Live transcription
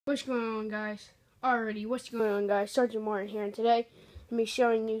What's going on, guys? What's going on, guys? Sergeant Martin here, and today I'm be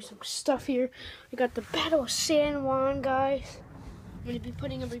showing you some stuff here. I got the Battle of San Juan, guys. I'm going to be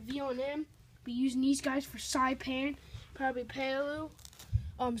putting a review on them. Be using these guys for Saipan, probably Palu.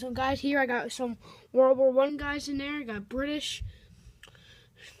 Some guys here, I got some World War I guys in there. I got British,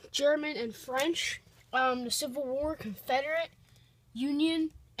 German, and French. The Civil War, Confederate,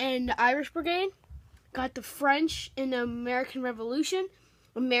 Union, and the Irish Brigade. Got the French in the American Revolution,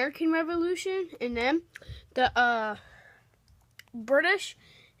 and then the British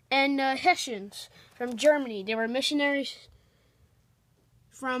and Hessians from Germany. They were missionaries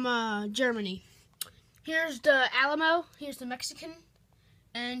from Germany. Here's the Alamo, here's the Mexican,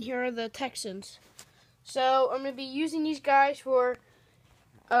 and here are the Texans. So I'm going to be using these guys for,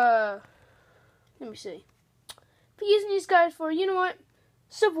 let me see. Be using these guys for, you know what,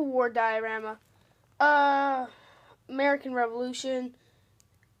 Civil War diorama, American Revolution,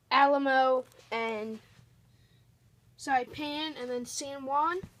 Alamo, and Saipan, and then San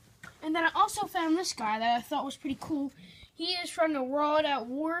Juan. And then I also found this guy that I thought was pretty cool. He is from the World at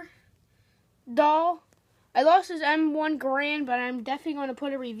War doll. I lost his M1 Grand, but I'm definitely going to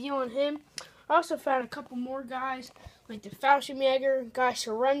put a review on him. I also found a couple more guys, like the Fallschirmjäger guy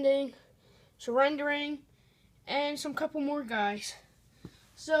surrendering, and some couple more guys.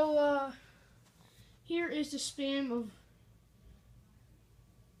 So, here is the spam of...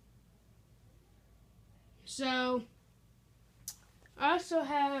 So, I also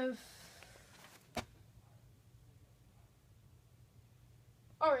have...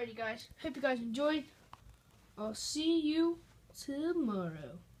 Alrighty, guys. Hope you guys enjoyed. I'll see you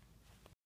tomorrow.